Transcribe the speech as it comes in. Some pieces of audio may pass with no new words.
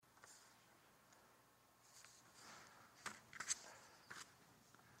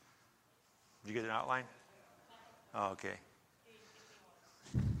you get an outline? Oh, okay.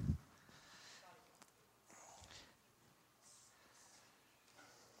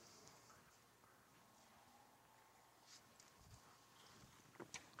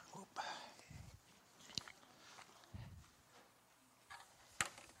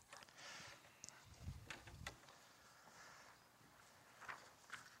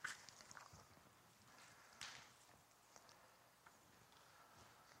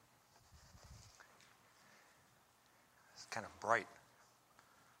 Kind of bright.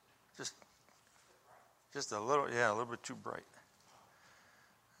 Just a little bit too bright.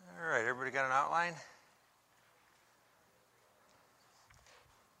 All right, everybody got an outline?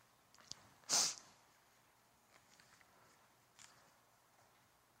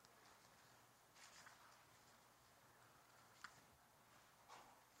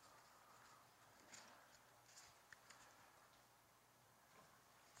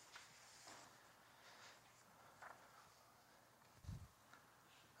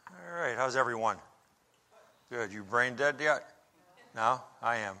 All right, how's everyone? Good. You brain dead yet? No?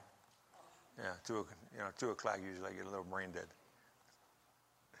 I am. Yeah, 2 o'clock usually I get a little brain dead.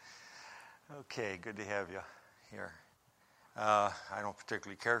 Okay, good to have you here. I don't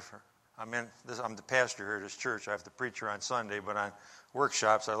particularly care for. I'm the pastor here at this church. I have to preach here on Sunday, but on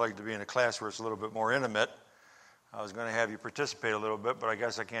workshops I like to be in a class where it's a little bit more intimate. I was going to have you participate a little bit, but I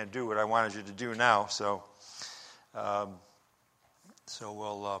guess I can't do what I wanted you to do now. So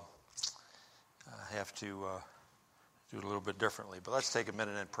we'll have to do it a little bit differently. But let's take a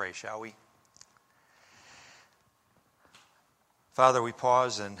minute and pray, shall we? Father, we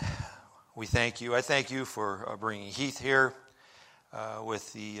pause and we thank you. I thank you for bringing Heath here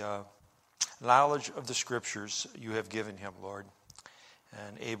with the knowledge of the Scriptures you have given him, Lord,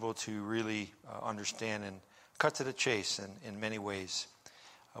 and able to really understand and cut to the chase in many ways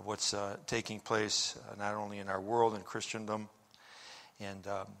of what's taking place not only in our world and Christendom and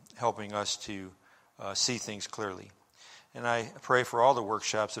helping us to see things clearly. And I pray for all the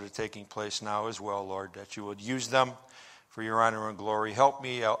workshops that are taking place now as well, Lord, that you would use them for your honor and glory. Help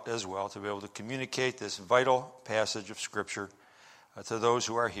me out as well to be able to communicate this vital passage of Scripture to those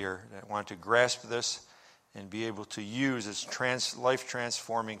who are here that want to grasp this and be able to use its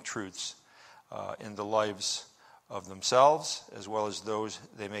life-transforming truths in the lives of themselves as well as those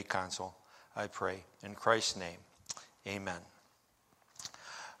they may counsel. I pray in Christ's name. Amen.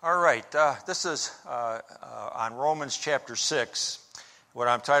 All right, this is on Romans chapter 6, what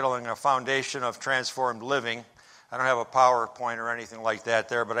I'm titling A Foundation of Transformed Living. I don't have a PowerPoint or anything like that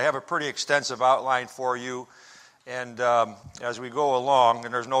there, but I have a pretty extensive outline for you. And as we go along,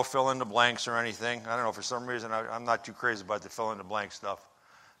 and there's no fill-in-the-blanks or anything. I don't know, for some reason, I'm not too crazy about the fill-in-the-blank stuff.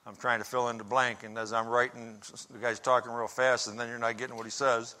 I'm trying to fill in the blank, and as I'm writing, the guy's talking real fast, and then you're not getting what he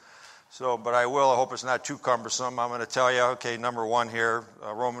says. So, but I will. I hope it's not too cumbersome. I'm going to tell you, okay, number 1 here,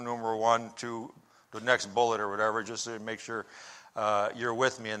 Roman numeral 1, to the next bullet or whatever, just to make sure you're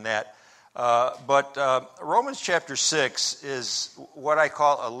with me in that. But Romans chapter 6 is what I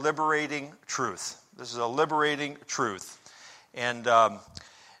call a liberating truth. This is a liberating truth. And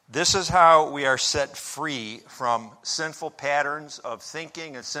this is how we are set free from sinful patterns of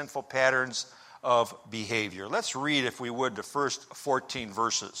thinking and sinful patterns of behavior. Let's read, if we would, the first 14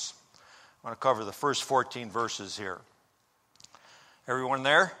 verses. I want to cover the first 14 verses here. Everyone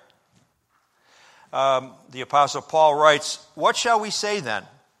there? The Apostle Paul writes, "What shall we say then?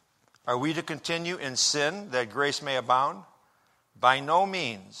 Are we to continue in sin that grace may abound? By no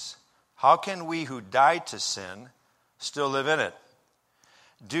means. How can we who died to sin still live in it?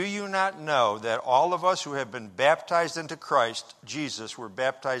 Do you not know that all of us who have been baptized into Christ Jesus were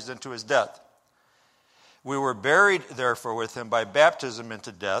baptized into his death? We were buried, therefore, with him by baptism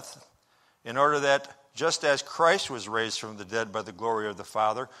into death, in order that, just as Christ was raised from the dead by the glory of the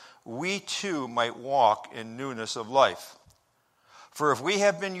Father, we too might walk in newness of life. For if we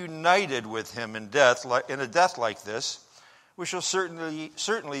have been united with him in a death like this, we shall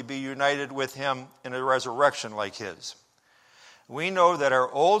certainly be united with him in a resurrection like his. We know that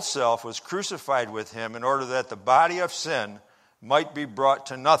our old self was crucified with him in order that the body of sin might be brought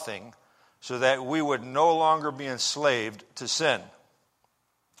to nothing, so that we would no longer be enslaved to sin.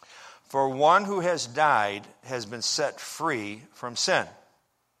 For one who has died has been set free from sin.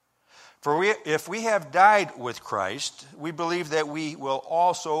 For if we have died with Christ, we believe that we will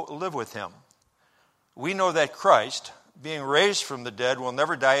also live with him. We know that Christ, being raised from the dead, will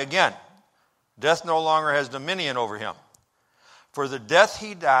never die again. Death no longer has dominion over him. For the death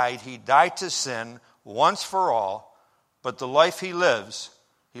he died to sin once for all, but the life he lives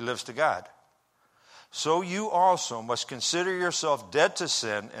to God. so you also must consider yourself dead to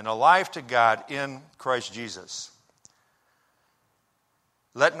sin and alive to God in Christ Jesus.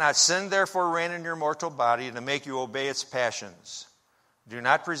 Let not sin therefore reign in your mortal body to make you obey its passions. Do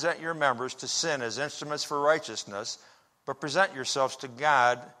not present your members to sin as instruments for righteousness, but present yourselves to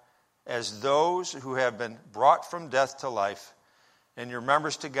God as those who have been brought from death to life, and your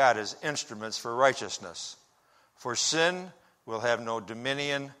members to God as instruments for righteousness. For sin will have no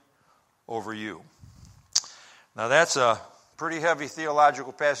dominion over you. Now that's a pretty heavy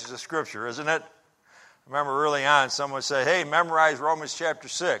theological passage of Scripture, isn't it? Remember early on, someone said, hey, memorize Romans chapter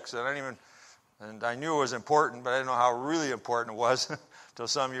 6. And I knew it was important, but I didn't know how really important it was until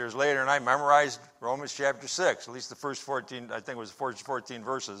some years later. And I memorized Romans chapter 6, at least the first 14, I think it was the first 14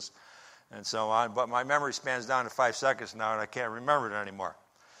 verses and so on. But my memory spans down to 5 seconds now, and I can't remember it anymore.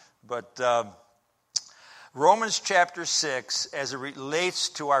 But Romans chapter 6, as it relates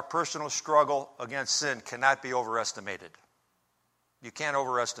to our personal struggle against sin, cannot be overestimated. You can't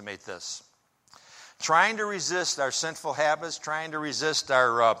overestimate this. Trying to resist our sinful habits, trying to resist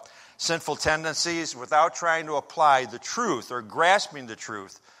our sinful tendencies without trying to apply the truth or grasping the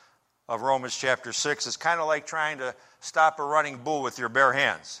truth of Romans chapter 6 is kind of like trying to stop a running bull with your bare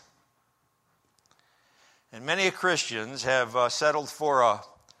hands. And many Christians have settled for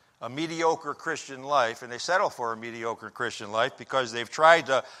a mediocre Christian life, and they settle for a mediocre Christian life because they've tried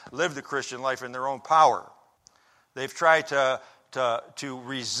to live the Christian life in their own power. They've tried to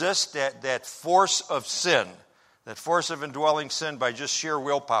resist that force of sin, that force of indwelling sin by just sheer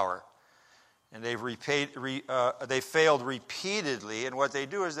willpower. And they've failed repeatedly, and what they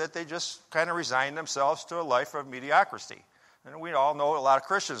do is that they just kind of resign themselves to a life of mediocrity. And we all know a lot of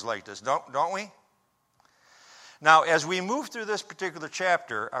Christians like this, don't we? Now, as we move through this particular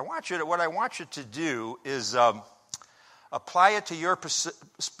chapter, what I want you to do is apply it to your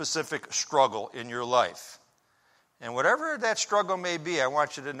specific struggle in your life. And whatever that struggle may be, I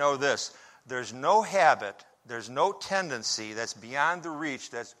want you to know this. There's no habit, there's no tendency that's beyond the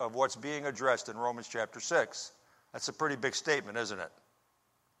reach of what's being addressed in Romans chapter 6. That's a pretty big statement, isn't it?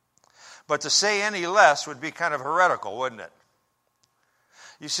 But to say any less would be kind of heretical, wouldn't it?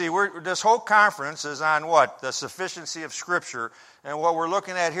 You see, this whole conference is on what? The sufficiency of Scripture. And what we're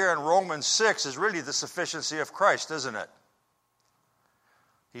looking at here in Romans 6 is really the sufficiency of Christ, isn't it?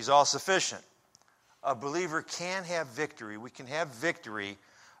 He's all sufficient. A believer can have victory. We can have victory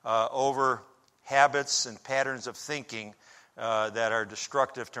over habits and patterns of thinking that are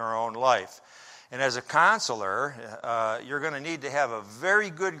destructive to our own life. And as a counselor, you're going to need to have a very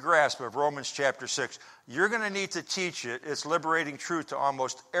good grasp of Romans chapter 6. You're going to need to teach its liberating truth to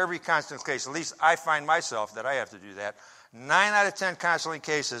almost every counseling case. At least I find myself that I have to do that. 9 out of 10 counseling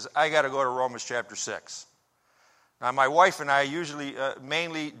cases, I got to go to Romans chapter 6. Now, my wife and I usually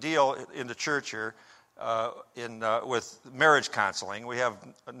mainly deal in the church here with marriage counseling. We have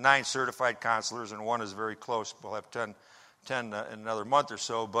 9 certified counselors, and one is very close. We'll have 10 in another month or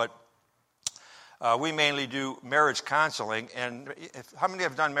so. But we mainly do marriage counseling. And how many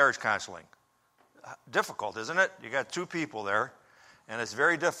have done marriage counseling? Difficult, isn't it? You got 2 people there, and it's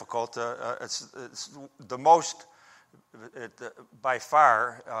very difficult. It's the most, by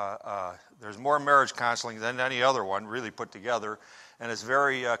far, there's more marriage counseling than any other one really put together, and it's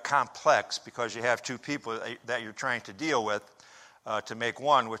very complex because you have 2 people that you're trying to deal with to make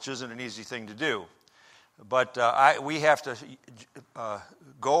one, which isn't an easy thing to do. But we have to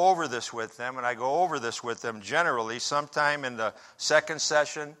go over this with them, and I go over this with them generally sometime in the second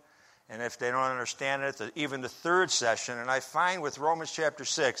session, and if they don't understand it, even the third session. And I find with Romans chapter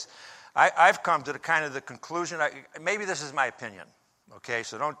 6, I've come to the conclusion, maybe this is my opinion, okay,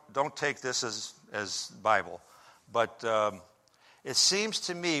 so don't take this as Bible, but it seems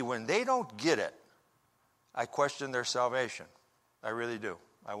to me when they don't get it, I question their salvation. I really do.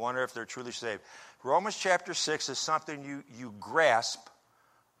 I wonder if they're truly saved. Romans chapter 6 is something you grasp.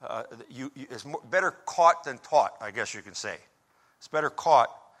 It's better caught than taught, I guess you can say. It's better caught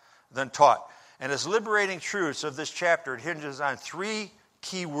than taught. And its liberating truths of this chapter, it hinges on 3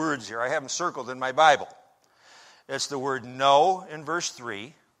 key words here. I have them circled in my Bible. It's the word know in verse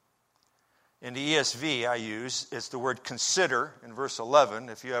 3. In the ESV I use, it's the word consider in verse 11.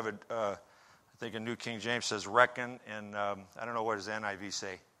 If you have I think a New King James says reckon, and I don't know what does the NIV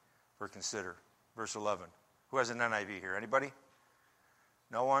say for consider. Verse 11. Who has an NIV here? Anybody?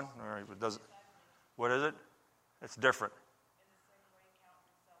 No one? All right, what is it? It's different.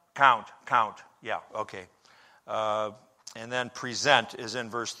 Count. Yeah, okay. And then present is in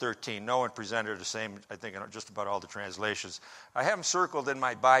verse 13. Know and present are the same, I think, in just about all the translations. I have them circled in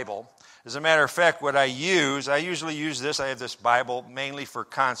my Bible. As a matter of fact, what I usually use this. I have this Bible mainly for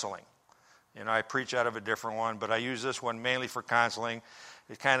counseling. I preach out of a different one, but I use this one mainly for counseling.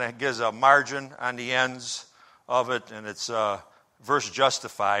 It kind of gives a margin on the ends of it, and it's verse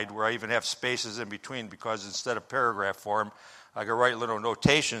justified, where I even have spaces in between, because instead of paragraph form, I can write little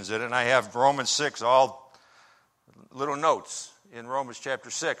notations in it. And I have Romans 6, all little notes in Romans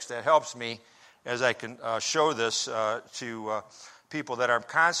chapter 6. That helps me as I can show this to people that I'm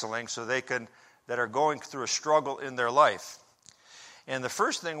counseling, so that are going through a struggle in their life. And the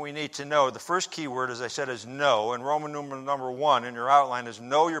first thing we need to know, the first key word, as I said, is know. And Roman numeral number 1 in your outline is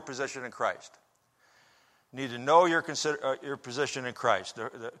know your position in Christ. You need to know your position in Christ.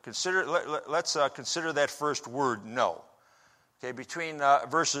 Let's consider that first word, know. Okay, between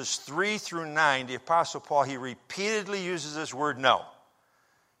verses 3 through 9, the Apostle Paul, he repeatedly uses this word know.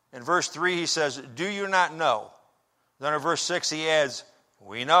 In verse 3, he says, do you not know? Then in verse 6, he adds,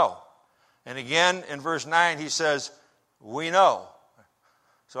 we know. And again, in verse 9, he says, we know.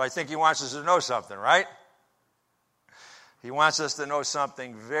 So I think he wants us to know something, right? He wants us to know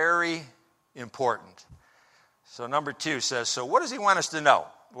something very important. So number 2 says, so what does he want us to know?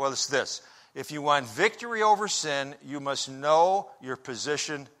 Well, it's this. If you want victory over sin, you must know your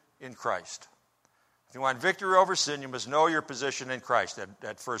position in Christ. If you want victory over sin, you must know your position in Christ.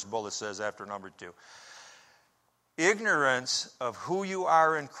 That first bullet says after number 2. Ignorance of who you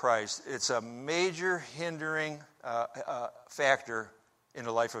are in Christ, it's a major hindering factor in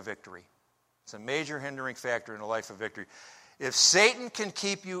the life of victory. It's a major hindering factor in the life of victory. If Satan can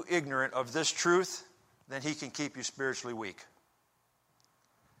keep you ignorant of this truth, then he can keep you spiritually weak.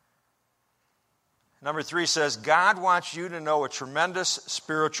 Number 3 says, God wants you to know a tremendous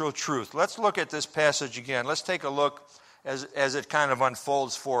spiritual truth. Let's look at this passage again. Let's take a look as it kind of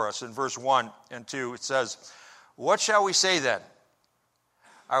unfolds for us. In verse 1 and 2, it says, what shall we say then?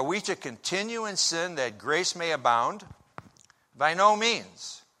 Are we to continue in sin that grace may abound? By no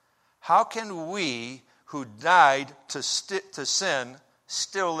means. How can we who died to sin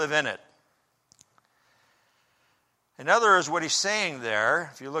still live in it? In other words, what he's saying there,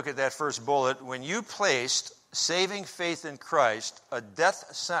 if you look at that first bullet, when you placed saving faith in Christ, a death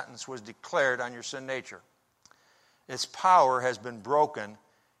sentence was declared on your sin nature. Its power has been broken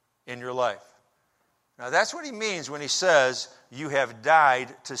in your life. Now that's what he means when he says you have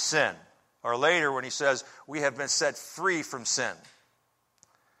died to sin. Or later when he says we have been set free from sin.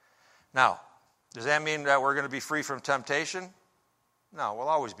 Now, does that mean that we're going to be free from temptation? No, we'll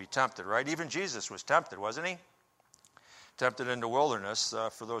always be tempted, right? Even Jesus was tempted, wasn't he? Tempted in the wilderness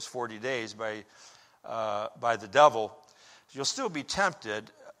for those 40 days by the devil. You'll still be tempted,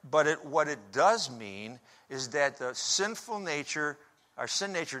 but what it does mean is that the sinful nature, our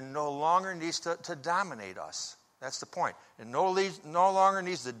sin nature, no longer needs to dominate us. That's the point. It no longer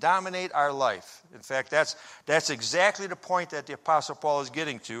needs to dominate our life. In fact, that's exactly the point that the Apostle Paul is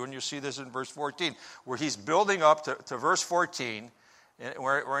getting to, and you'll see this in verse 14, where he's building up to verse 14,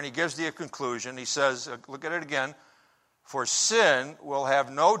 where he gives the conclusion. He says, look at it again, for sin will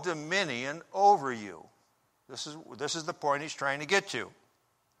have no dominion over you. This is the point he's trying to get to.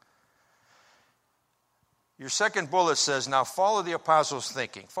 Your second bullet says, now follow the apostle's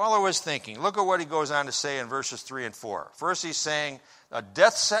thinking. Follow his thinking. Look at what he goes on to say in verses 3 and 4. First he's saying, a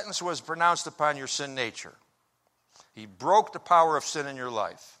death sentence was pronounced upon your sin nature. He broke the power of sin in your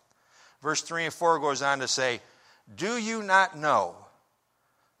life. Verse 3 and 4 goes on to say, do you not know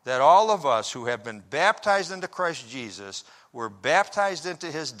that all of us who have been baptized into Christ Jesus were baptized into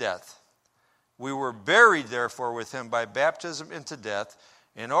his death? We were buried, therefore, with him by baptism into death,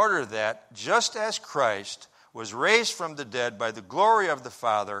 in order that, just as Christ was raised from the dead by the glory of the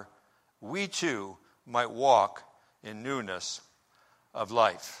Father, we too might walk in newness of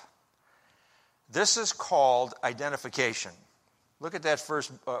life. This is called identification. Look at that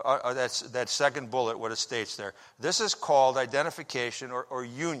that second bullet, what it states there. This is called identification or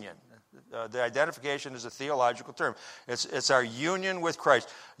union. The identification is a theological term. It's our union with Christ.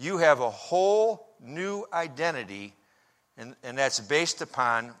 You have a whole new identity, and that's based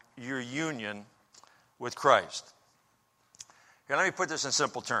upon your union with Christ. Here, let me put this in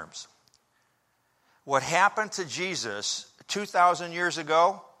simple terms. What happened to Jesus 2,000 years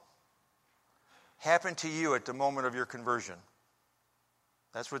ago happened to you at the moment of your conversion.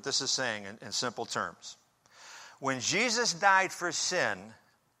 That's what this is saying in simple terms. When Jesus died for sin,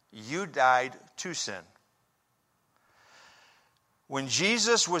 you died to sin. When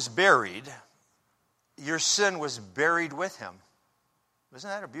Jesus was buried, your sin was buried with him. Isn't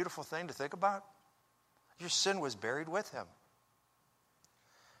that a beautiful thing to think about? Your sin was buried with him.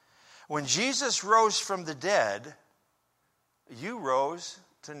 When Jesus rose from the dead, you rose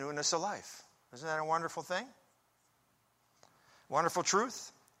to newness of life. Isn't that a wonderful thing? Wonderful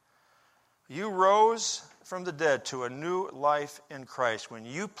truth? You rose from the dead to a new life in Christ. When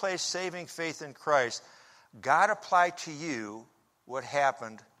you place saving faith in Christ, God applied to you what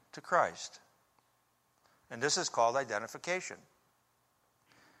happened to Christ. And this is called identification.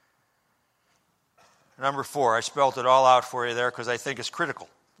 Number 4, I spelled it all out for you there because I think it's critical.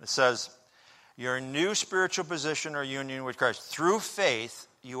 It says, your new spiritual position or union with Christ. Through faith,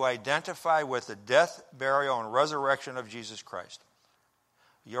 you identify with the death, burial, and resurrection of Jesus Christ.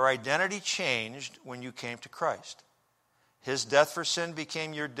 Your identity changed when you came to Christ. His death for sin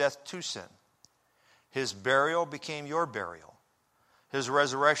became your death to sin. His burial became your burial. His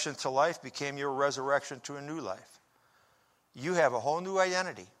resurrection to life became your resurrection to a new life. You have a whole new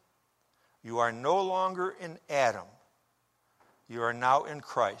identity. You are no longer in Adam. You are now in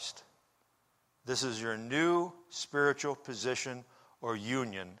Christ. This is your new spiritual position or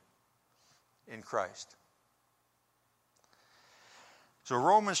union in Christ. So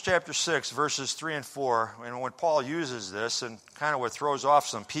Romans chapter 6, verses 3 and 4, and when Paul uses this, and kind of what throws off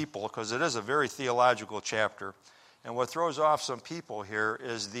some people, because it is a very theological chapter, and what throws off some people here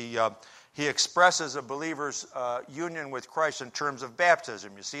is he expresses a believer's union with Christ in terms of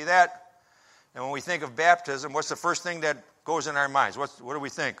baptism. You see that? And when we think of baptism, what's the first thing that goes in our minds? What do we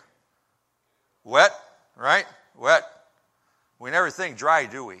think? Wet, right? Wet. We never think dry,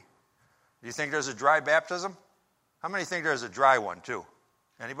 do we? Do you think there's a dry baptism? How many think there's a dry one, too?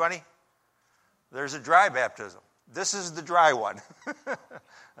 Anybody? There's a dry baptism. This is the dry one.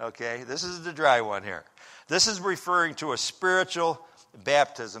 Okay, this is the dry one here. This is referring to a spiritual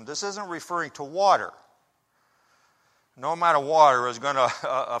baptism. This isn't referring to water. No amount of water is going to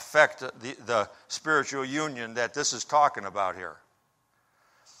affect the spiritual union that this is talking about here.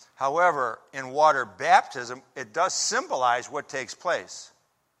 However, in water baptism, it does symbolize what takes place.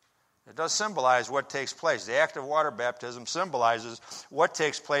 It does symbolize what takes place. The act of water baptism symbolizes what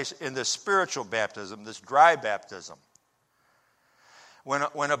takes place in this spiritual baptism, this dry baptism.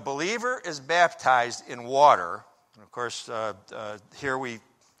 When a believer is baptized in water, and of course, here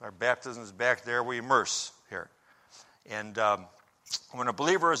our baptism is back there, we immerse here. And when a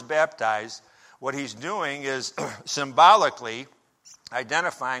believer is baptized, what he's doing is symbolically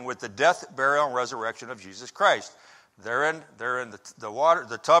identifying with the death, burial, and resurrection of Jesus Christ. They're in the water,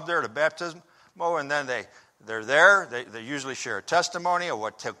 the tub there, the baptism, and then they're there. They usually share a testimony of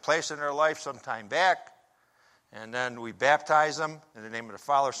what took place in their life some time back. And then we baptize them in the name of the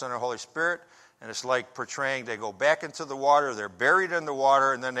Father, Son, and Holy Spirit. And it's like portraying they go back into the water, they're buried in the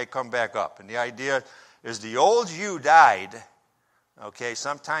water, and then they come back up. And the idea is the old you died, okay,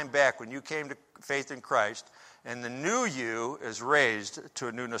 sometime back when you came to faith in Christ, and the new you is raised to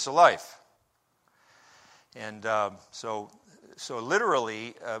a newness of life. And so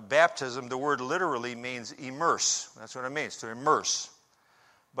literally, baptism, the word literally means immerse. That's what it means, to immerse.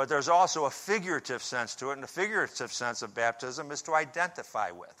 But there's also a figurative sense to it, and the figurative sense of baptism is to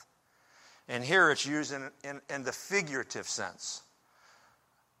identify with. And here it's used in the figurative sense,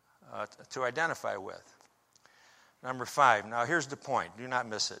 to identify with. Number 5, now here's the point, do not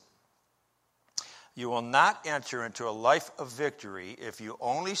miss it. You will not enter into a life of victory if you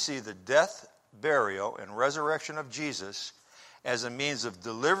only see the death, burial, and resurrection of Jesus as a means of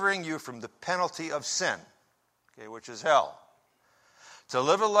delivering you from the penalty of sin, okay, which is hell. To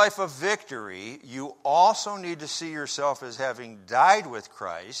live a life of victory, you also need to see yourself as having died with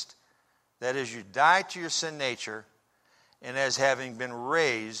Christ, that is, you died to your sin nature, and as having been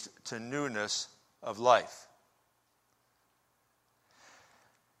raised to newness of life.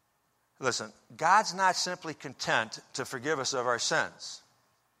 Listen, God's not simply content to forgive us of our sins.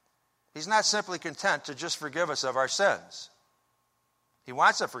 He's not simply content to just forgive us of our sins. He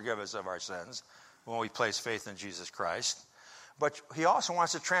wants to forgive us of our sins when we place faith in Jesus Christ. But he also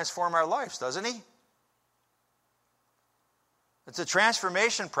wants to transform our lives, doesn't he? It's a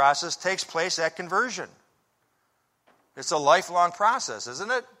transformation process takes place at conversion. It's a lifelong process,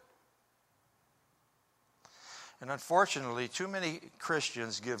 isn't it? And unfortunately, too many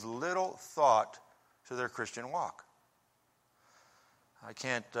Christians give little thought to their Christian walk. I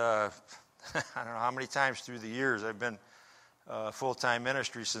can't, I don't know how many times through the years I've been full-time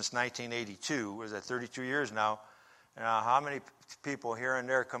ministry since 1982. Was that 32 years now? And how many people here and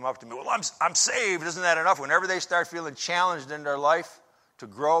there come up to me, well, I'm saved, isn't that enough? Whenever they start feeling challenged in their life to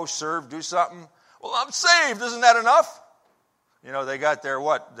grow, serve, do something, well, I'm saved, isn't that enough? You know, they got their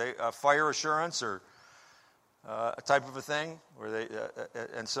fire assurance or a type of a thing, where they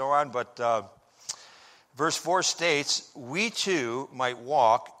and so on. But verse 4 states, we too might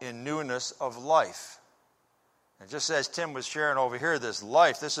walk in newness of life. And just as Tim was sharing over here, this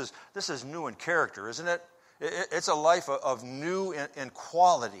life, this is new in character, isn't it? It's a life of new in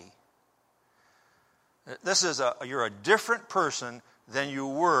quality. You're a different person than you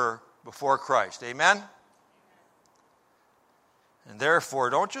were before Christ. Amen? And therefore,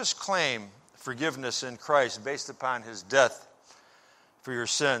 don't just claim forgiveness in Christ based upon his death for your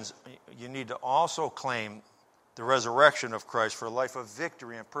sins. You need to also claim the resurrection of Christ for a life of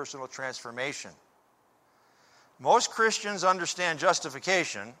victory and personal transformation. Most Christians understand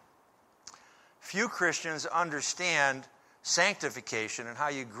justification. Few Christians understand sanctification and how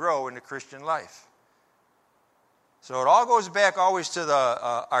you grow in the Christian life. So it all goes back always to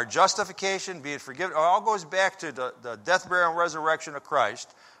our justification, be it forgiven. It all goes back to the death, burial, and resurrection of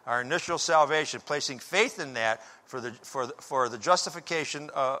Christ, our initial salvation, placing faith in that for the justification,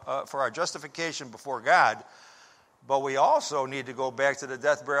 for our justification before God. But we also need to go back to the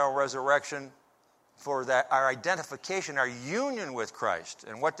death, burial, and resurrection for our identification, our union with Christ,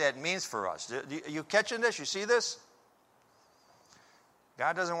 and what that means for us. You catching this? You see this?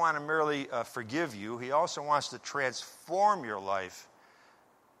 God doesn't want to merely forgive you. He also wants to transform your life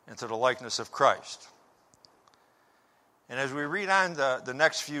into the likeness of Christ. And as we read on the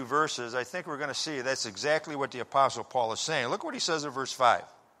next few verses, I think we're going to see that's exactly what the Apostle Paul is saying. Look what he says in verse 5.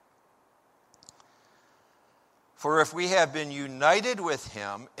 For if we have been united with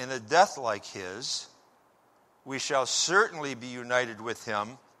him in a death like his, we shall certainly be united with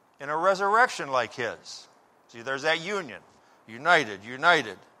him in a resurrection like his. See, there's that union.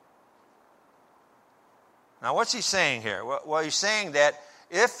 United. Now, what's he saying here? Well, he's saying that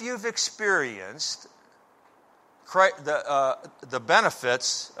if you've experienced the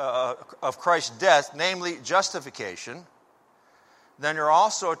benefits of Christ's death, namely justification, then you're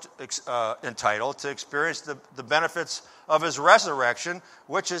also entitled to experience the benefits of his resurrection,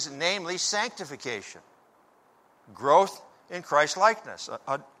 which is namely sanctification, growth in Christ's likeness,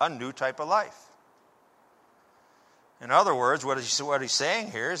 a new type of life. In other words, what he's saying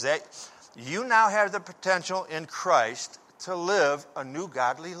here is that you now have the potential in Christ to live a new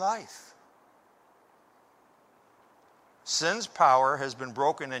godly life. Sin's power has been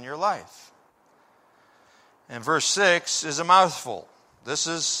broken in your life. And verse 6 is a mouthful. This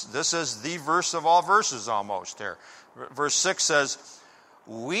is the verse of all verses almost there. Verse 6 says,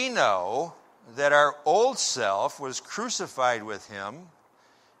 we know that our old self was crucified with him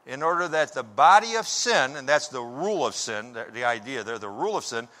in order that the body of sin, and that's the rule of sin, the idea there, the rule of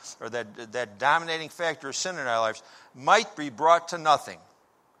sin, or that dominating factor of sin in our lives, might be brought to nothing,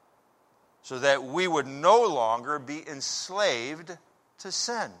 so that we would no longer be enslaved to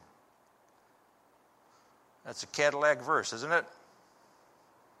sin. That's a Cadillac verse, isn't it?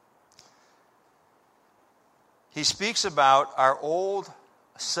 He speaks about our old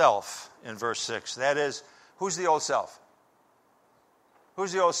self in verse 6. That is, who's the old self?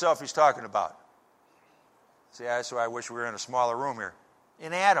 Who's the old self he's talking about? See, that's why I wish we were in a smaller room here.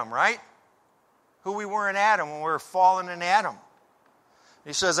 In Adam, right? Who we were in Adam when we were fallen in Adam.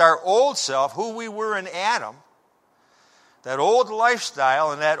 He says our old self, who we were in Adam, that old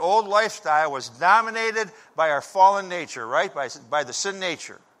lifestyle, and that old lifestyle was dominated by our fallen nature, right? By the sin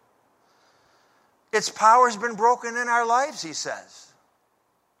nature. Its power has been broken in our lives, he says.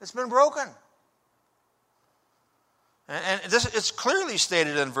 It's been broken. And it's clearly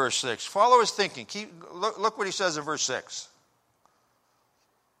stated in verse 6. Follow his thinking. Look what he says in verse 6.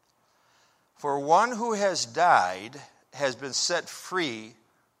 For one who has died has been set free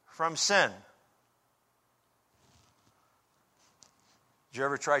from sin. Did you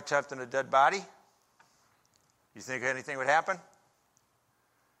ever try tempting a dead body? You think anything would happen?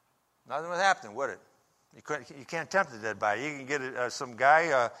 Nothing would happen, would it? You can't tempt a dead body. You can get some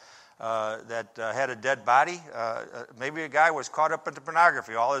guy that had a dead body. Maybe a guy was caught up into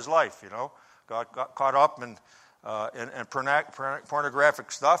pornography all his life, got caught up in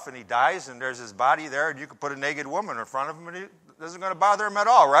pornographic stuff, and he dies, and there's his body there, and you can put a naked woman in front of him, and it isn't going to bother him at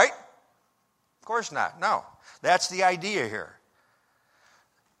all, right? Of course not. No. That's the idea here.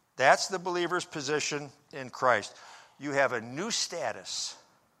 That's the believer's position in Christ. You have a new status,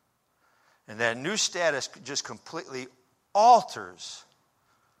 and that new status just completely alters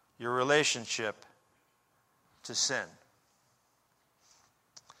your relationship to sin.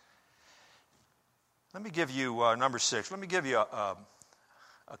 Let me give you, number 6, let me give you a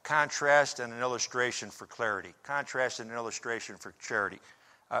contrast and an illustration for clarity. Contrast and an illustration for charity.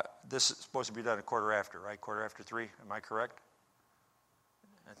 This is supposed to be done at 3:15, right? 3:15, am I correct?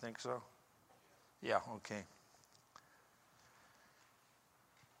 I think so. Yeah, okay.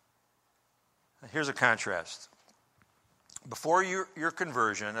 Here's a contrast. Before your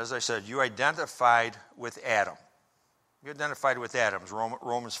conversion, as I said, you identified with Adam. You identified with Adam.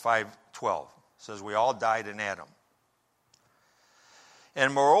 Romans 5:12 says we all died in Adam.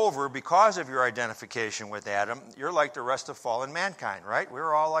 And moreover, because of your identification with Adam, you're like the rest of fallen mankind, right? We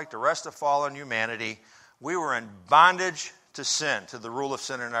were all like the rest of fallen humanity. We were in bondage to sin, to the rule of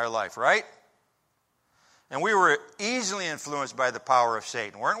sin in our life, right? And we were easily influenced by the power of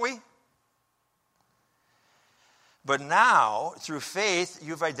Satan, weren't we? But now, through faith,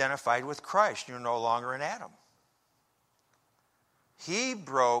 you've identified with Christ. You're no longer in Adam. He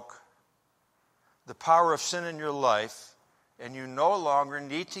broke the power of sin in your life, and you no longer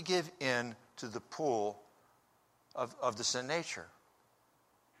need to give in to the pull of the sin nature.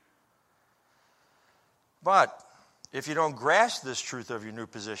 But if you don't grasp this truth of your new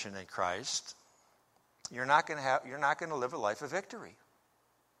position in Christ, you're not going to live a life of victory.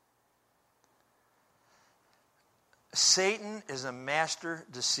 Satan is a master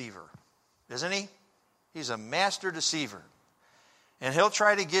deceiver, isn't he? He's a master deceiver. And he'll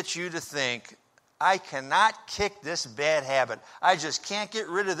try to get you to think, I cannot kick this bad habit. I just can't get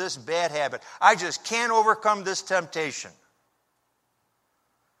rid of this bad habit. I just can't overcome this temptation.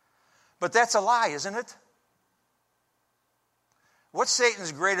 But that's a lie, isn't it? What's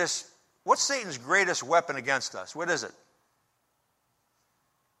Satan's greatest weapon against us? What is it?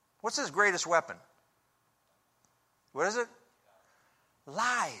 What's his greatest weapon? What is it?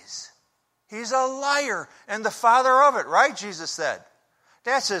 Lies. He's a liar and the father of it, right? Jesus said.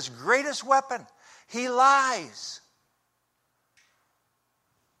 That's his greatest weapon. He lies.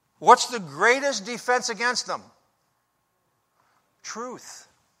 What's the greatest defense against them? Truth.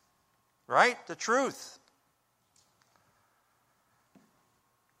 Right? The truth.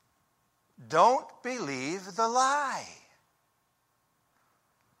 Don't believe the lie.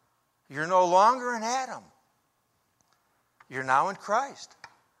 You're no longer in Adam. You're now in Christ.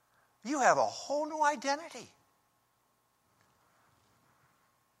 You have a whole new identity.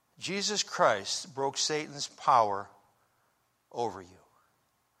 Jesus Christ broke Satan's power over you.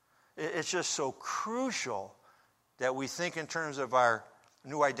 It's just so crucial that we think in terms of our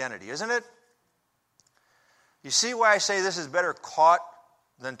new identity, isn't it? You see why I say this is better caught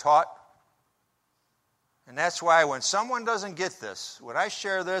than taught? And that's why when someone doesn't get this, when I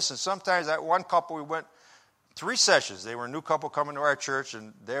share this, and sometimes that one couple, we went 3 sessions. They were a new couple coming to our church,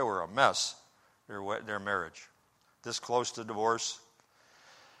 and they were a mess, their marriage. This close to divorce.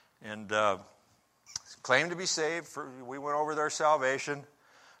 And claimed to be saved. We went over their salvation.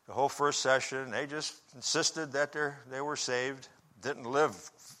 The whole first session, they just insisted that they were saved. Didn't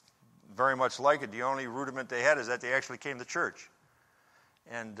live very much like it. The only rudiment they had is that they actually came to church.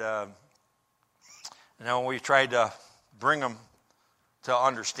 And then when we tried to bring them to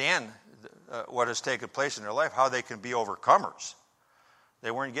understand what has taken place in their life, how they can be overcomers, they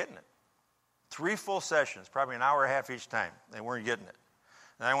weren't getting it. 3 full sessions, probably an hour and a half each time. They weren't getting it.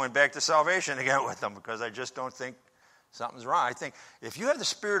 And I went back to salvation again with them because I just don't think something's wrong. I think if you have the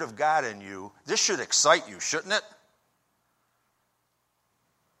Spirit of God in you, this should excite you, shouldn't it?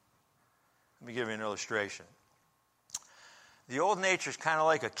 Let me give you an illustration. The old nature is kind of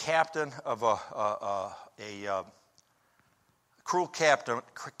like a captain of a cruel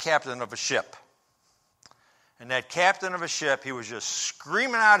captain of a ship. And that captain of a ship, he was just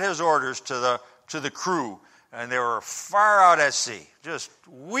screaming out his orders to the crew. And they were far out at sea, just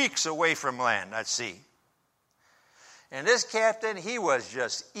weeks away from land at sea. And this captain, he was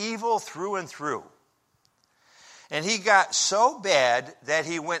just evil through and through. And he got so bad that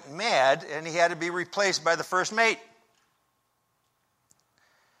he went mad and he had to be replaced by the first mate.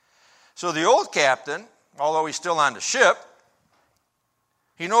 So the old captain, although he's still on the ship,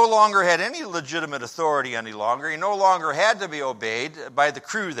 he no longer had any legitimate authority any longer. He no longer had to be obeyed by the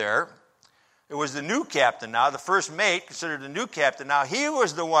crew there. It was the new captain now, the first mate, considered the new captain. Now he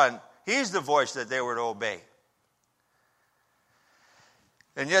was the one, he's the voice that they were to obey.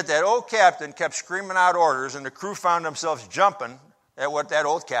 And yet that old captain kept screaming out orders, and the crew found themselves jumping at what that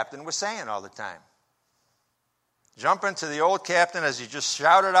old captain was saying all the time. Jumping to the old captain as he just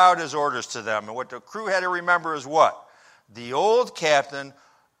shouted out his orders to them. And what the crew had to remember is what? The old captain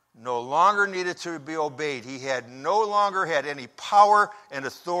no longer needed to be obeyed. He no longer had any power and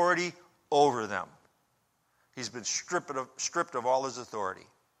authority over them. He's been stripped of all his authority.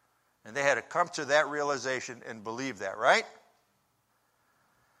 And they had to come to that realization and believe that, right?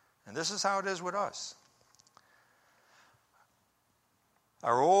 And this is how it is with us.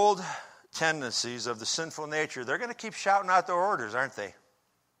 Our old tendencies of the sinful nature, they're going to keep shouting out their orders, aren't they?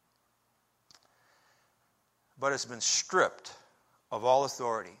 But it's been stripped of all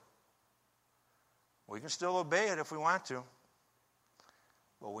authority. We can still obey it if we want to.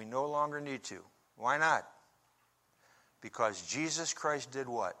 But we no longer need to. Why not? Because Jesus Christ did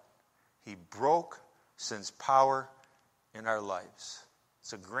what? He broke sin's power in our lives.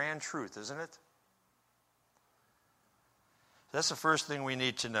 It's a grand truth, isn't it? That's the first thing we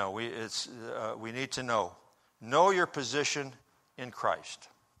need to know. We need to know your position in Christ.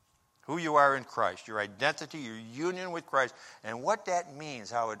 Who you are in Christ, your identity, your union with Christ, and what that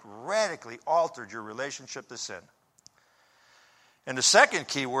means, how it radically altered your relationship to sin. And the second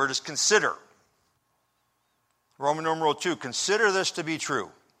key word is consider. Roman numeral 2, consider this to be true.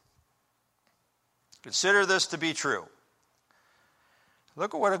 Consider this to be true.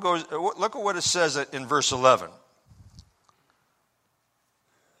 Look at what it says in verse 11.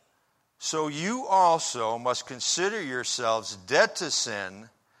 So you also must consider yourselves dead to sin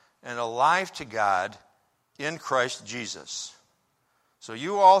and alive to God in Christ Jesus. So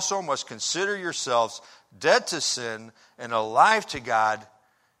you also must consider yourselves dead to sin and alive to God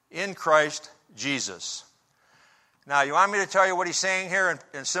in Christ Jesus. Now, you want me to tell you what he's saying here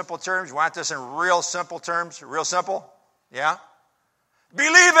in simple terms? You want this in real simple terms? Real simple? Yeah?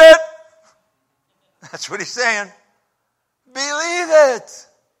 Believe it! That's what he's saying. Believe it!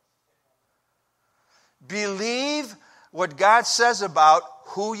 Believe what God says about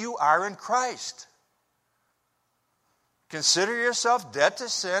who you are in Christ. Consider yourself dead to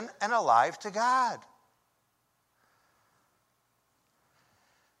sin and alive to God.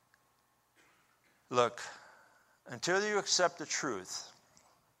 Look, until you accept the truth,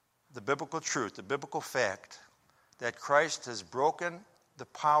 the biblical fact, that Christ has broken the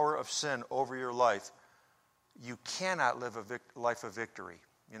power of sin over your life, you cannot live a life of victory.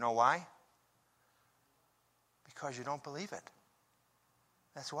 You know why? Because you don't believe it.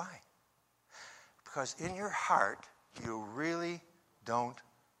 That's why. Because in your heart, you really don't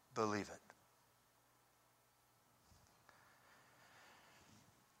believe it.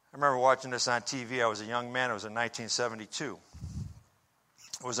 I remember watching this on TV. I was a young man. It was in 1972.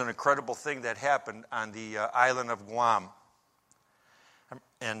 It was an incredible thing that happened on the island of Guam.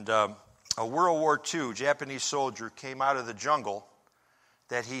 And a World War II Japanese soldier came out of the jungle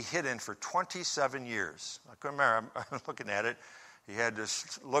that he hid in for 27 years. I couldn't remember. I'm looking at it. He had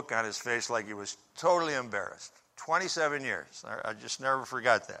this look on his face like he was totally embarrassed. 27 years. I just never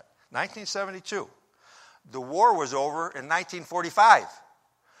forgot that. 1972. The war was over in 1945.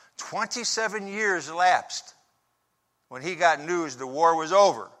 27 years elapsed when he got news the war was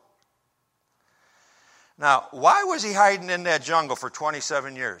over. Now, why was he hiding in that jungle for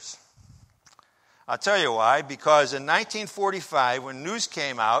 27 years? I'll tell you why. Because in 1945, when news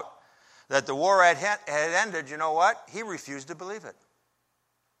came out that the war had ended, you know what? He refused to believe it.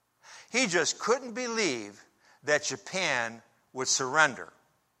 He just couldn't believe that Japan would surrender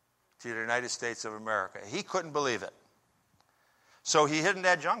to the United States of America. He couldn't believe it. So he hid in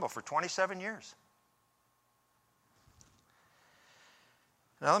that jungle for 27 years.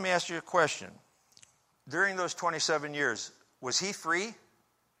 Now let me ask you a question. During those 27 years, was he free?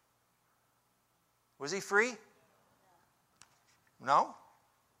 Was he free? No?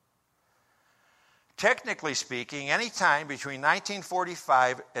 Technically speaking, any time between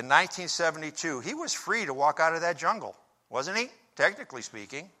 1945 and 1972, he was free to walk out of that jungle, wasn't he? Technically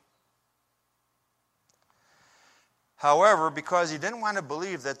speaking. However, because he didn't want to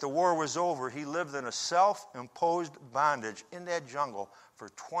believe that the war was over, he lived in a self-imposed bondage in that jungle for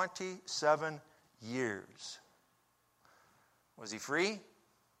 27 years. Was he free?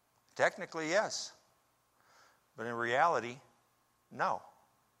 Technically, yes. But in reality, no.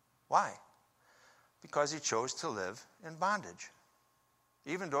 Why? Because he chose to live in bondage,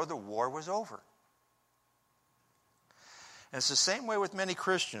 even though the war was over. And it's the same way with many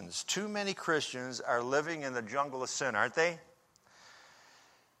Christians. Too many Christians are living in the jungle of sin, aren't they?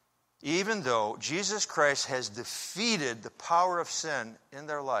 Even though Jesus Christ has defeated the power of sin in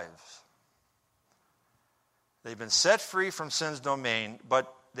their lives. They've been set free from sin's domain,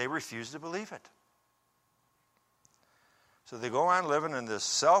 but they refuse to believe it. So they go on living in this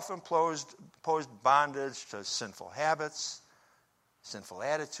self-imposed bondage to sinful habits, sinful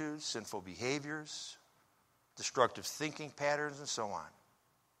attitudes, sinful behaviors, destructive thinking patterns, and so on.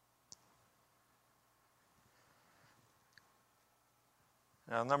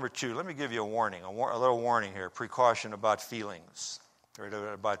 Now, number 2, let me give you a warning, a little warning here, precaution about feelings. Right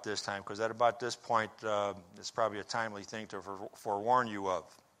about this time, because at about this point, it's probably a timely thing to forewarn you of.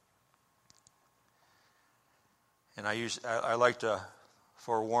 And I like to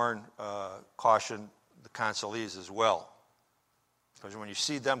forewarn, caution the consolees as well. Because when you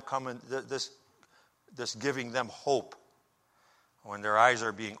see them coming, this giving them hope, when their eyes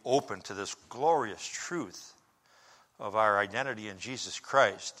are being opened to this glorious truth of our identity in Jesus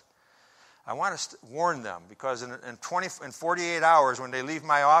Christ, I want to warn them, because in 48 hours, when they leave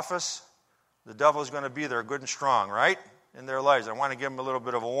my office, the devil's going to be there good and strong, right? in their lives. I want to give them a little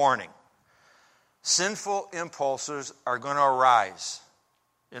bit of a warning. Sinful impulses are going to arise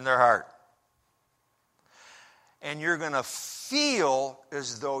in their heart. And you're going to feel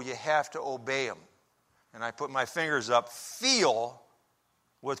as though you have to obey them. And I put my fingers up, feel,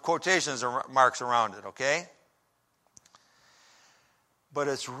 with quotations marks around it, okay? But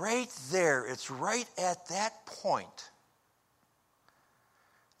it's right there, it's right at that point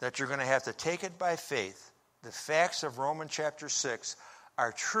that you're going to have to take it by faith. The facts of Romans chapter 6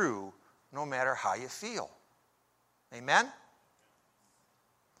 are true no matter how you feel. Amen?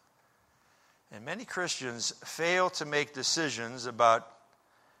 And many Christians fail to make decisions about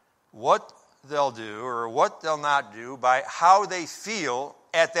what they'll do or what they'll not do by how they feel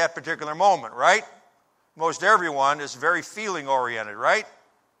at that particular moment, right? Most everyone is very feeling oriented, right?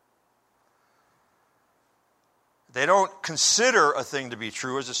 They don't consider a thing to be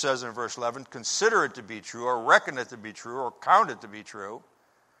true, as it says in verse 11, consider it to be true or reckon it to be true or count it to be true.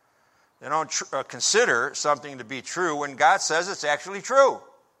 They don't consider something to be true when God says it's actually true.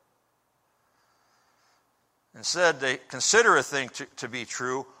 Instead, they consider a thing to be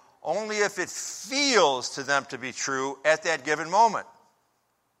true only if it feels to them to be true at that given moment.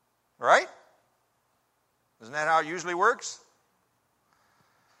 Right? Isn't that how it usually works?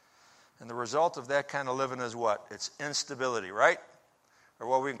 And the result of that kind of living is what? It's instability, right? Or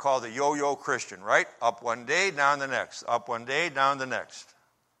what we can call the yo-yo Christian, right? Up one day, down the next. Up one day, down the next.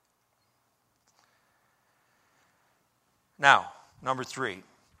 Now, number 3.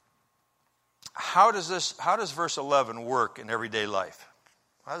 How does verse 11 work in everyday life?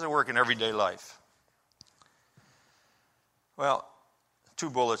 How does it work in everyday life? Well, 2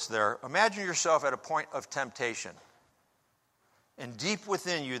 bullets there. Imagine yourself at a point of temptation. And deep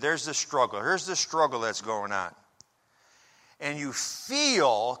within you, there's this struggle. Here's the struggle that's going on. And you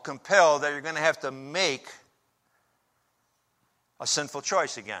feel compelled that you're going to have to make a sinful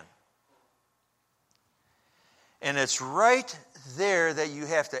choice again. And it's right there that you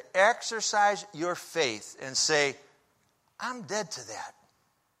have to exercise your faith and say, I'm dead to that.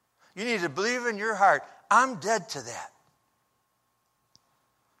 You need to believe in your heart, I'm dead to that.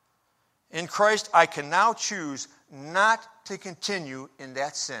 In Christ, I can now choose not to continue in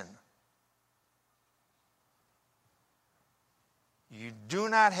that sin. You do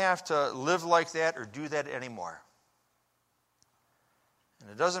not have to live like that or do that anymore. And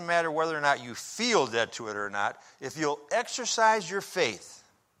it doesn't matter whether or not you feel dead to it or not. If you'll exercise your faith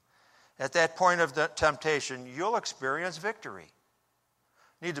at that point of the temptation, you'll experience victory.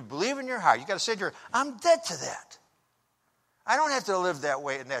 You need to believe in your heart. You've got to say to your heart, I'm dead to that. I don't have to live that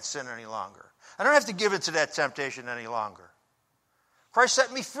way in that sin any longer. I don't have to give in to that temptation any longer. Christ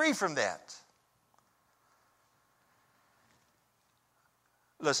set me free from that.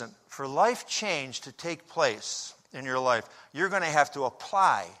 Listen, for life change to take place in your life, you're going to have to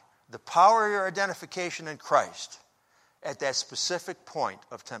apply the power of your identification in Christ at that specific point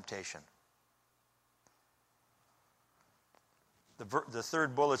of temptation. The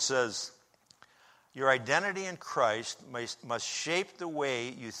third bullet says, your identity in Christ must shape the way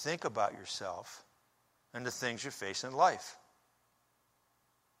you think about yourself and the things you face in life.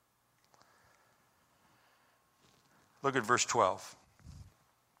 Look at verse 12.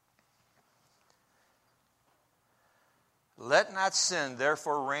 Let not sin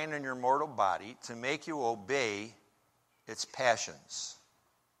therefore reign in your mortal body to make you obey its passions.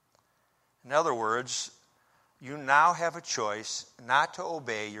 In other words, you now have a choice not to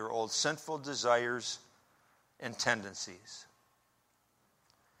obey your old sinful desires and tendencies.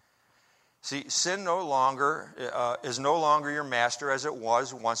 See, sin is no longer your master as it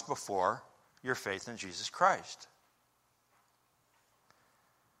was once before your faith in Jesus Christ.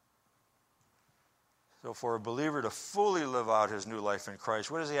 So for a believer to fully live out his new life in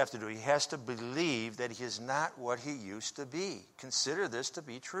Christ, what does he have to do? He has to believe that he is not what he used to be. Consider this to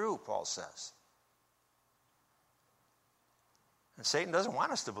be true, Paul says. And Satan doesn't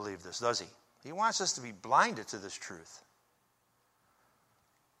want us to believe this, does he? He wants us to be blinded to this truth.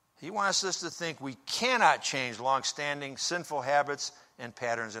 He wants us to think we cannot change long-standing sinful habits and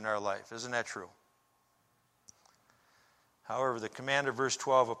patterns in our life. Isn't that true? However, the command of verse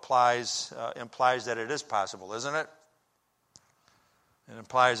 12 implies that it is possible, isn't it? It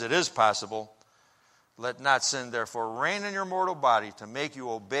implies it is possible. Let not sin, therefore, reign in your mortal body to make you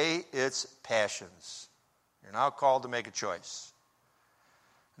obey its passions. You're now called to make a choice.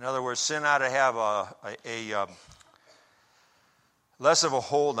 In other words, sin ought to have a less of a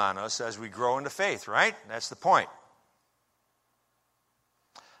hold on us as we grow into faith, right? That's the point.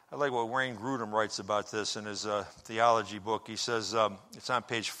 I like what Wayne Grudem writes about this in his theology book. He says, it's on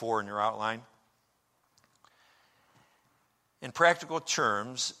page 4 in your outline. In practical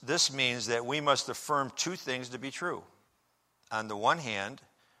terms, this means that we must affirm two things to be true. On the one hand,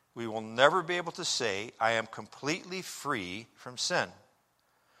 we will never be able to say, I am completely free from sin,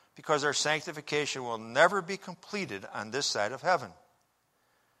 because our sanctification will never be completed on this side of heaven.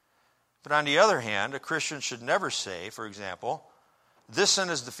 But on the other hand, a Christian should never say, for example, this sin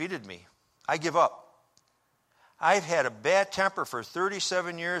has defeated me. I give up. I've had a bad temper for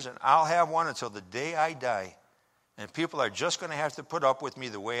 37 years, and I'll have one until the day I die. And people are just going to have to put up with me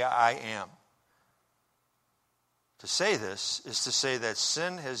the way I am. To say this is to say that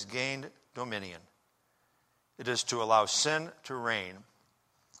sin has gained dominion. It is to allow sin to reign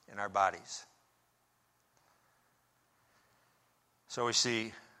in our bodies. So we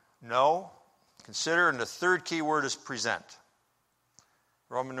see know, consider, and the third key word is present.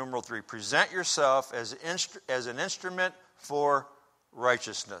 Roman numeral 3. Present yourself as an instrument for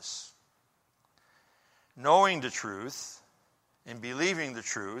righteousness. Knowing the truth and believing the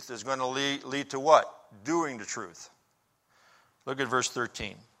truth is going to lead to what? Doing the truth. Look at verse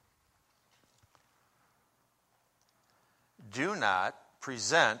 13. Do not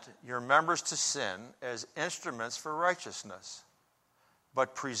present your members to sin as instruments for righteousness,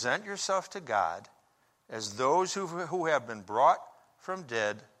 but present yourself to God as those who have been brought from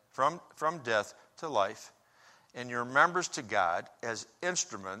death to life, and your members to God as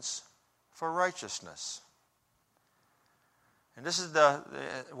instruments for righteousness. And this is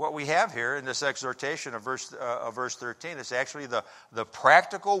what we have here in this exhortation of verse 13. It's actually the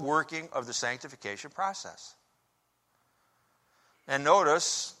practical working of the sanctification process. And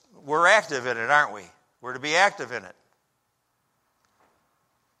notice, we're active in it, aren't we? We're to be active in it.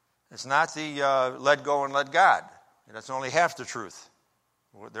 It's not the let go and let God. That's only half the truth.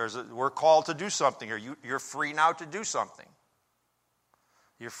 We're called to do something here. You're free now to do something.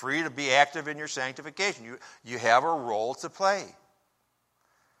 You're free to be active in your sanctification. You have a role to play.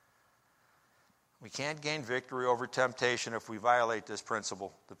 We can't gain victory over temptation if we violate this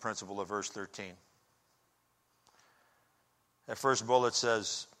principle, the principle of verse 13. That first bullet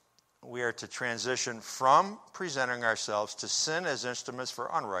says we are to transition from presenting ourselves to sin as instruments for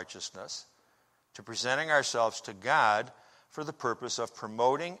unrighteousness to presenting ourselves to God for the purpose of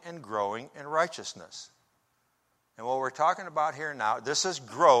promoting and growing in righteousness. And what we're talking about here now, this is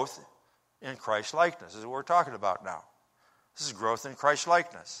growth in Christ-likeness. This is what we're talking about now. This is growth in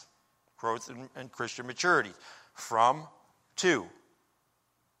Christ-likeness. Growth in Christian maturity. From to.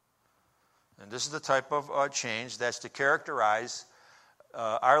 And this is the type of change that's to characterize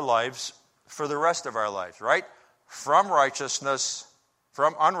our lives for the rest of our lives, right? From unrighteousness,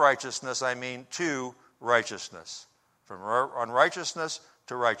 to righteousness. From unrighteousness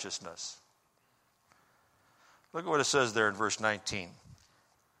to righteousness. Look at what it says there in verse 19.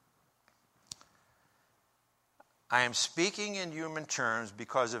 I am speaking in human terms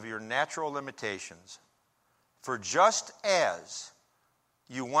because of your natural limitations. For just as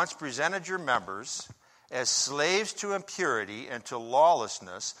you once presented your members as slaves to impurity and to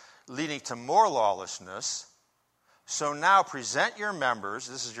lawlessness, leading to more lawlessness, so now present your members,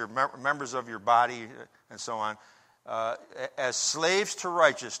 this is your members of your body and so on, as slaves to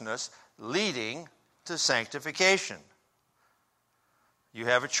righteousness, leading to sanctification. You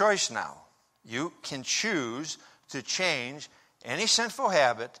have a choice now. You can choose to change any sinful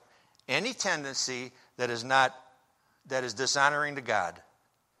habit, any tendency that is dishonoring to God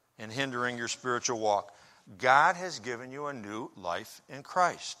and hindering your spiritual walk. God has given you a new life in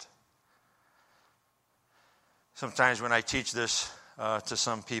Christ. Sometimes when I teach this to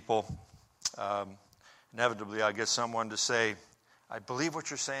some people, inevitably I get someone to say, I believe what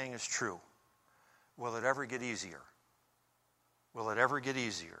you're saying is true. Will it ever get easier? Will it ever get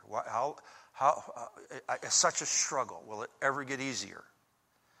easier? It's such a struggle. Will it ever get easier?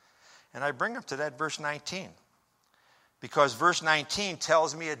 And I bring up to that verse 19. Because verse 19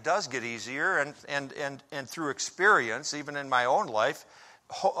 tells me it does get easier, and through experience, even in my own life,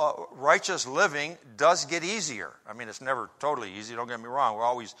 righteous living does get easier. I mean, it's never totally easy, don't get me wrong.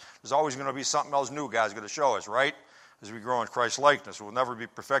 There's always going to be something else new God's going to show us, right? As we grow in Christ's likeness. We'll never be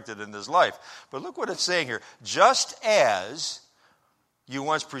perfected in this life. But look what it's saying here. Just as you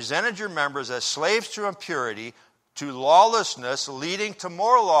once presented your members as slaves to impurity, to lawlessness, leading to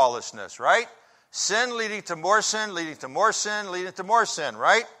more lawlessness, right? Sin leading to more sin, leading to more sin, leading to more sin,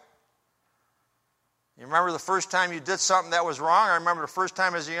 right? You remember the first time you did something that was wrong? I remember the first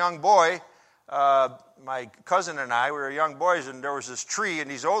time as a young boy, my cousin and I, we were young boys, and there was this tree, and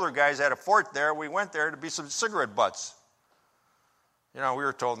these older guys had a fort there. We went there to be some cigarette butts. We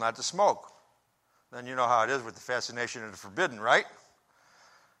were told not to smoke. Then you know how it is with the fascination of the forbidden, right?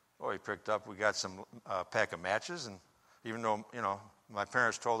 Well, we got some pack of matches and Even though, my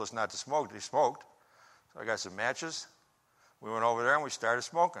parents told us not to smoke, they smoked. So I got some matches. We went over there and we started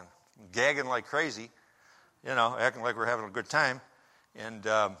smoking, gagging like crazy, acting like we're having a good time. And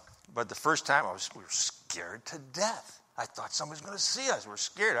but the first time we were scared to death. I thought somebody's going to see us. We're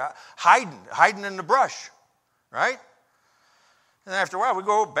scared, hiding in the brush, right? And after a while, we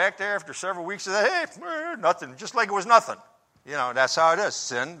go back there after several weeks of that. Hey, nothing, just like it was nothing. That's how it is.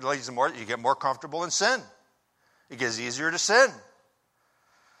 Sin leads to more. You get more comfortable in sin. It gets easier to sin.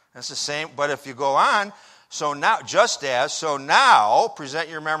 It's the same. But if you go on, so now present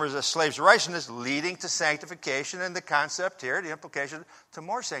your members as slaves to righteousness, leading to sanctification. And the concept here, the implication, to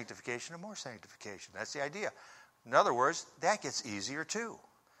more sanctification and more sanctification. That's the idea. In other words, that gets easier too.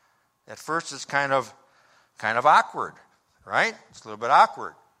 At first, it's kind of awkward, right? It's a little bit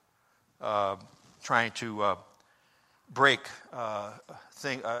awkward, trying to break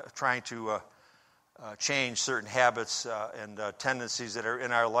trying to change certain habits and tendencies that are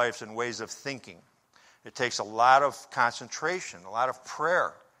in our lives and ways of thinking. It takes a lot of concentration, a lot of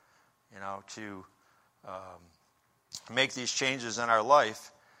prayer, to make these changes in our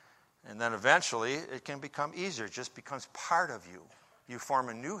life. And then eventually it can become easier. It just becomes part of you. You form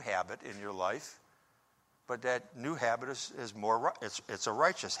a new habit in your life, but that new habit is more, it's a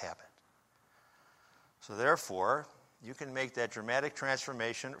righteous habit. So therefore, you can make that dramatic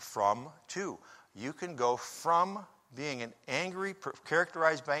transformation from to. You can go from being an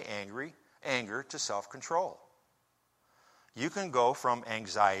characterized by anger to self-control. You can go from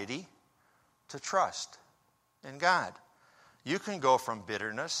anxiety to trust in God. You can go from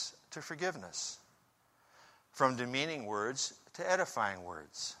bitterness to forgiveness, from demeaning words to edifying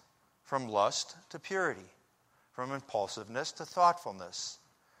words, from lust to purity, from impulsiveness to thoughtfulness.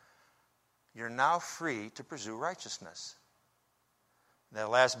 You're now free to pursue righteousness. That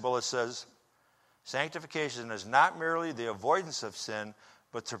last bullet says, sanctification is not merely the avoidance of sin,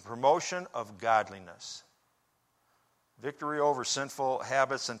 but the promotion of godliness. Victory over sinful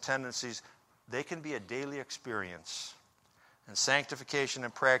habits and tendencies, they can be a daily experience. And sanctification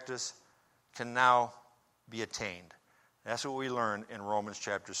and practice can now be attained. That's what we learn in Romans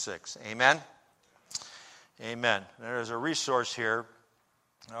chapter 6. Amen? Amen. There's a resource here.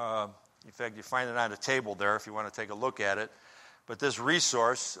 In fact, you find it on the table there if you want to take a look at it. But this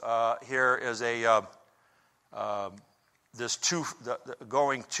resource here is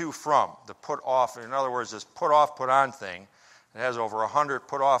going to from, the put off. In other words, this put off, put on thing. It has over 100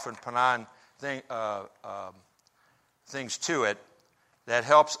 put off and put on things to it that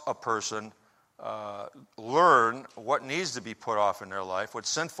helps a person learn what needs to be put off in their life, what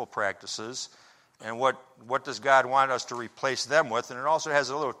sinful practices, and what does God want us to replace them with. And it also has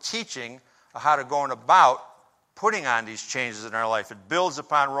a little teaching of how to go about putting on these changes in our life. It builds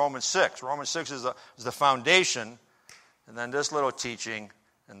upon Romans 6. Romans 6 is the foundation, and then this little teaching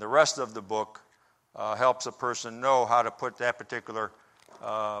and the rest of the book helps a person know how to put that particular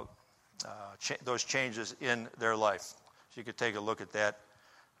those changes in their life. So you could take a look at that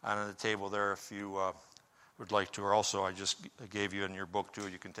on the table there if you would like to. Or also, I just gave you in your book too.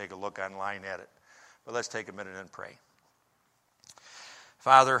 You can take a look online at it. But let's take a minute and pray.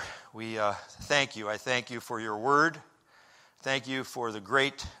 Father, we thank you. I thank you for your word. Thank you for the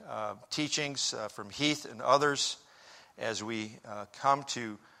great teachings from Heath and others as we come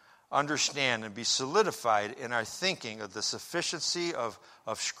to understand and be solidified in our thinking of the sufficiency of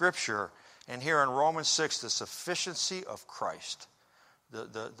Scripture. And here in Romans 6, the sufficiency of Christ.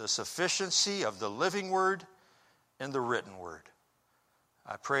 The sufficiency of the living word and the written word.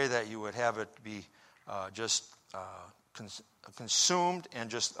 I pray that you would have it be consumed and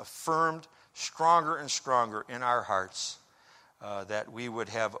just affirmed stronger and stronger in our hearts, that we would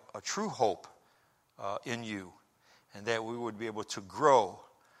have a true hope in you, and that we would be able to grow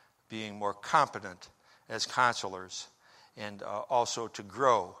being more competent as counselors, and also to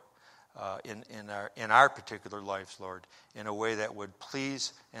grow in our particular lives, Lord, in a way that would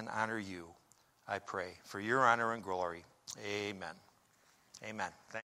please and honor you. I pray for your honor and glory. Amen. Amen.